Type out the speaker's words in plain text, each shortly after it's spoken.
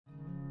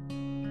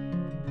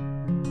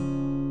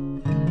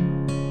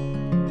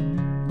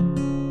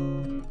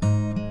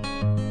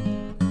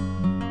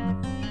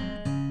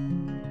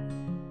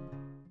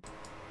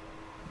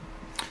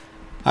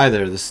Hi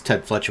there, this is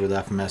Ted Fletcher with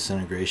FMS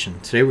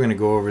Integration. Today we're going to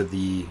go over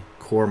the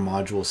core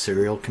module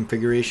serial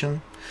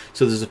configuration.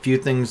 So there's a few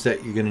things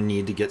that you're going to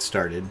need to get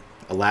started.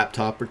 A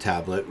laptop or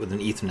tablet with an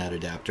Ethernet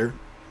adapter,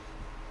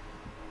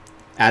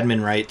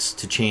 admin rights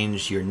to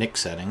change your NIC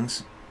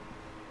settings,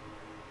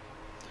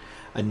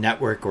 a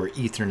network or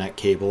Ethernet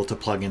cable to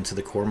plug into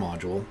the core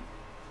module.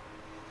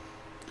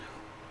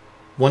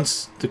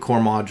 Once the core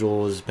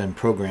module has been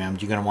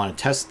programmed, you're going to want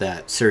to test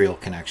that serial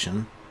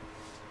connection.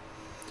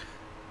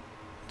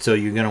 So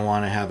you're going to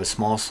want to have a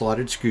small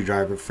slotted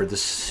screwdriver for the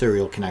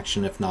serial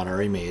connection if not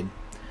already made.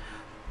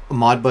 A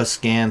Modbus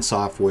scan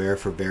software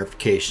for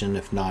verification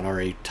if not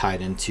already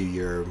tied into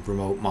your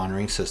remote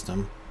monitoring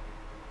system.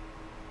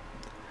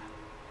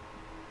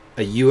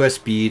 A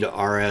USB to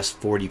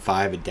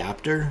RS-45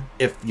 adapter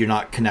if you're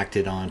not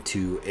connected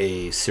onto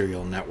a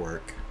serial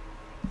network.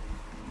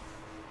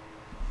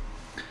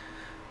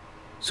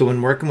 So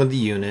when working with the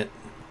unit,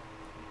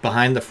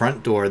 behind the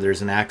front door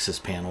there's an access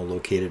panel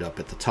located up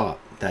at the top.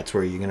 That's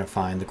where you're going to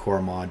find the core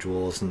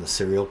modules and the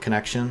serial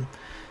connection.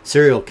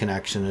 Serial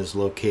connection is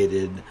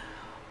located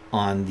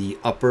on the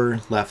upper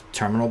left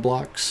terminal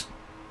blocks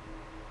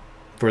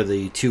for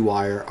the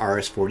 2-wire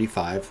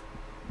RS-45.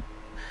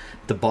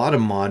 The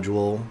bottom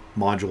module,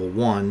 module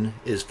 1,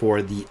 is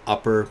for the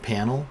upper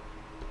panel,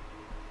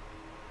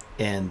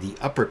 and the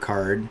upper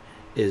card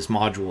is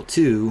module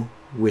 2,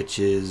 which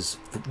is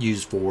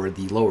used for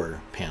the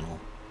lower panel.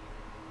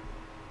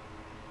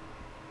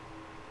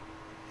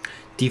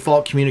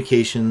 Default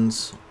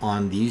communications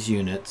on these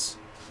units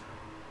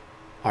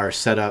are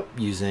set up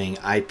using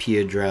IP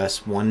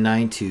address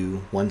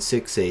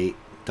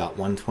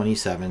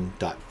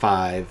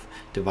 192.168.127.5,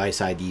 device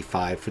ID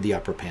 5 for the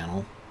upper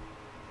panel.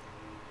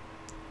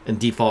 And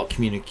default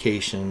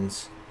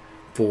communications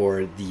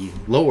for the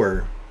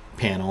lower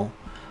panel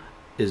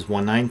is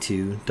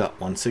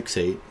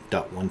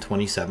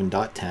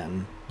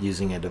 192.168.127.10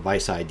 using a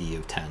device ID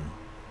of 10.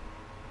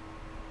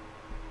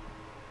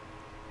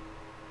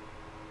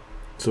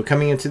 So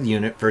coming into the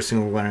unit, first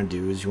thing we're going to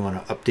do is you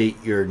want to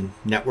update your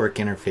network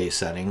interface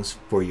settings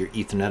for your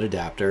Ethernet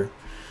adapter.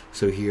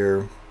 So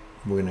here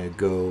we're going to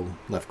go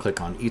left click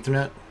on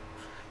Ethernet,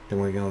 then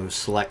we're going to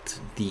select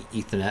the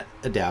Ethernet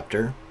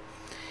adapter.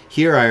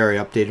 Here I already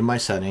updated my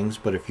settings,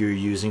 but if you're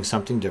using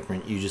something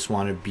different, you just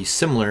want to be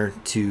similar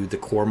to the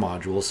core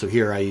module. So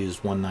here I use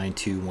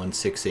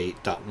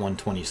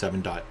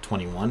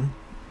 192.168.127.21.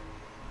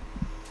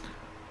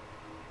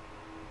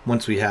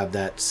 Once we have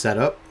that set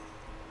up,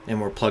 and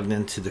we're plugged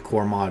into the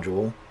core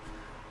module,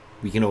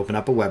 we can open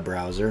up a web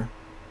browser.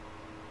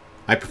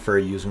 I prefer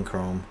using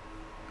Chrome.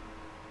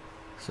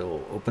 So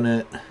we'll open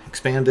it,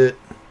 expand it,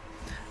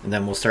 and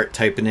then we'll start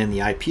typing in the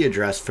IP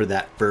address for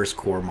that first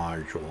core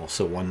module.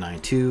 So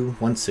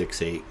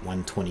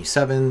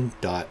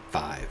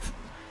 192.168.127.5.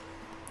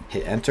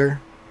 Hit enter.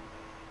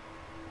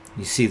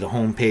 You see the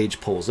home page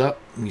pulls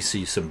up. You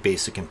see some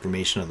basic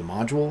information of the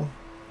module.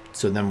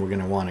 So then we're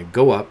going to want to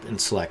go up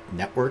and select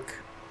network,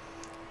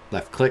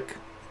 left click,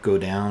 go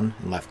down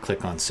and left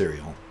click on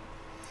serial.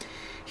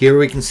 Here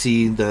we can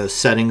see the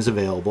settings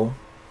available.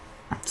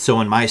 So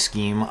in my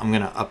scheme, I'm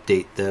going to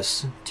update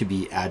this to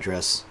be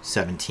address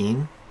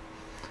 17.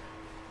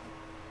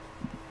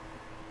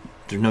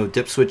 There's no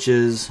dip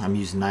switches. I'm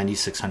using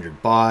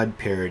 9600 baud,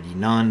 parity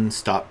none,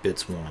 stop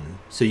bits 1.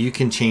 So you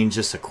can change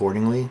this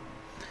accordingly.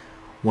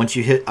 Once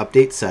you hit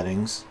update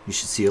settings, you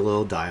should see a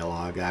little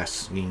dialog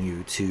asking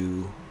you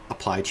to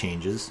apply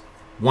changes.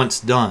 Once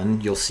done,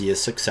 you'll see a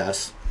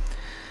success.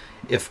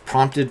 If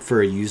prompted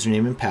for a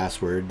username and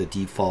password, the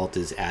default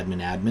is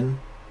admin,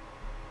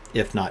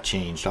 if not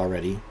changed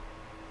already.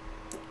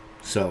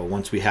 So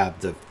once we have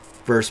the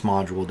first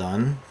module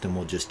done, then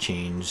we'll just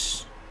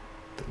change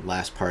the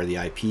last part of the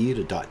IP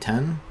to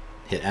 .10,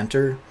 hit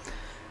enter.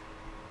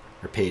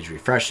 Our page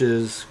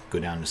refreshes, go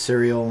down to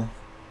serial.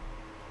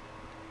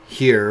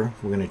 Here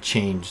we're going to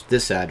change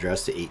this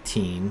address to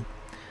 18,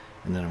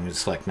 and then I'm going to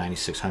select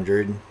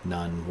 9600,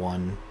 none,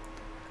 1,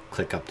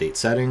 click update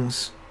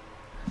settings,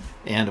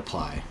 and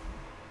apply.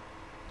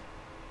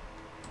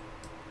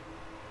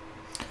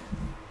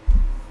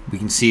 We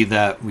can see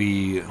that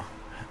we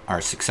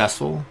are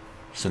successful.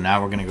 So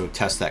now we're going to go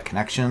test that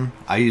connection.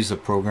 I use a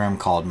program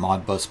called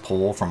Modbus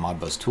Poll from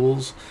Modbus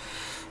Tools.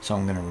 So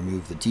I'm going to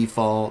remove the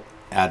default,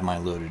 add my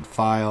loaded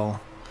file,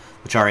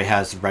 which already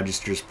has the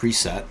registers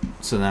preset.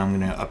 So then I'm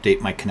going to update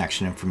my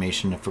connection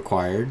information if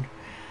required.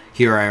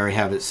 Here I already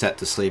have it set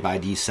to slave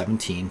ID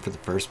 17 for the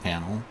first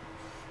panel.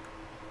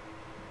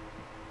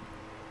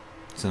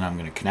 So then I'm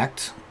going to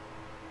connect,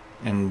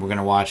 and we're going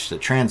to watch the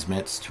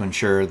transmits to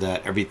ensure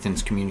that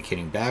everything's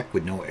communicating back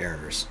with no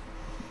errors.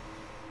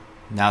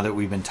 Now that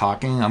we've been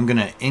talking, I'm going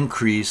to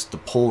increase the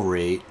pull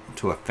rate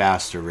to a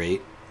faster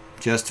rate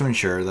just to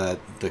ensure that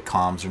the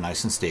comms are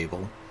nice and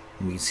stable.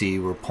 And we can see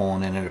we're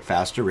pulling in at a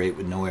faster rate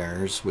with no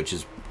errors, which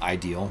is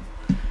ideal.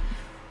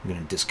 I'm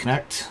going to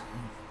disconnect,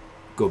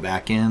 go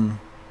back in,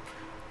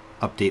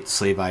 update the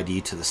slave ID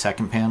to the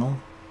second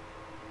panel,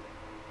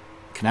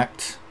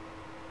 connect.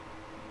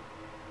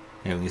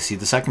 And we see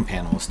the second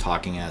panel is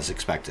talking as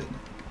expected.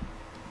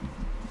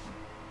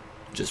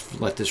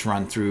 Just let this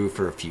run through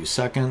for a few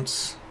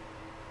seconds.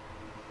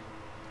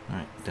 All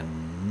right,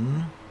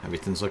 then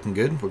everything's looking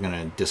good. We're going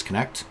to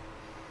disconnect.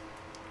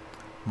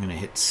 I'm going to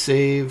hit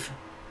save.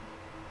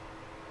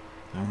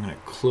 I'm going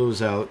to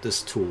close out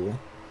this tool.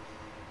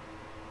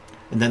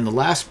 And then the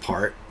last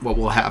part, what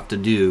we'll have to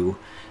do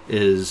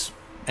is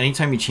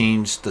anytime you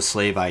change the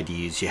slave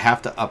IDs, you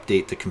have to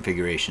update the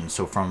configuration.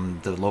 So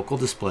from the local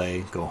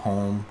display, go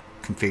home,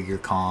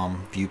 configure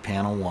COM, view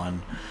panel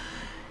 1.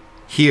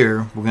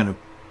 Here, we're going to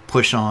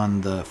push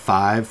on the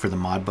 5 for the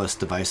Modbus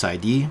device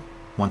ID.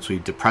 Once we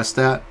depress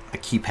that, a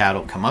keypad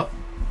will come up.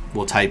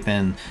 We'll type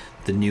in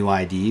the new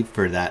ID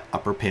for that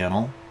upper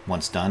panel.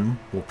 Once done,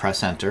 we'll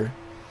press enter.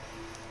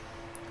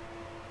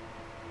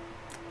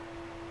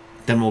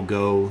 Then we'll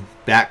go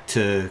back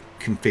to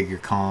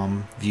configure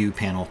COM, view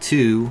panel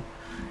 2,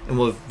 and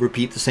we'll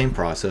repeat the same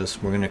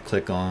process. We're going to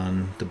click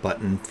on the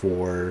button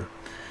for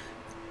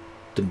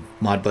the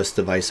Modbus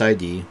device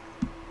ID,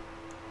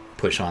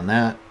 push on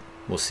that.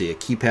 We'll see a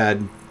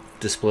keypad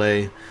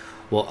display.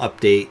 We'll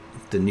update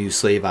the new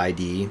slave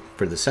ID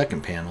for the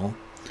second panel.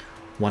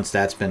 Once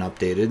that's been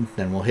updated,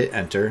 then we'll hit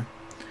enter.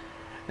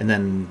 And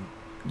then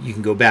you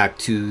can go back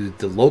to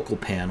the local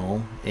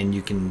panel and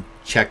you can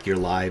check your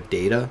live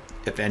data.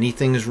 If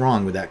anything is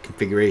wrong with that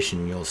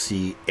configuration, you'll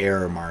see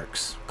error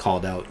marks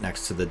called out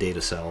next to the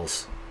data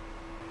cells.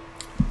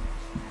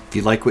 If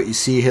you like what you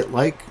see, hit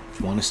like. If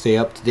you want to stay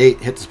up to date,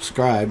 hit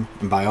subscribe.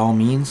 And by all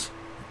means,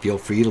 feel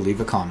free to leave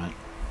a comment.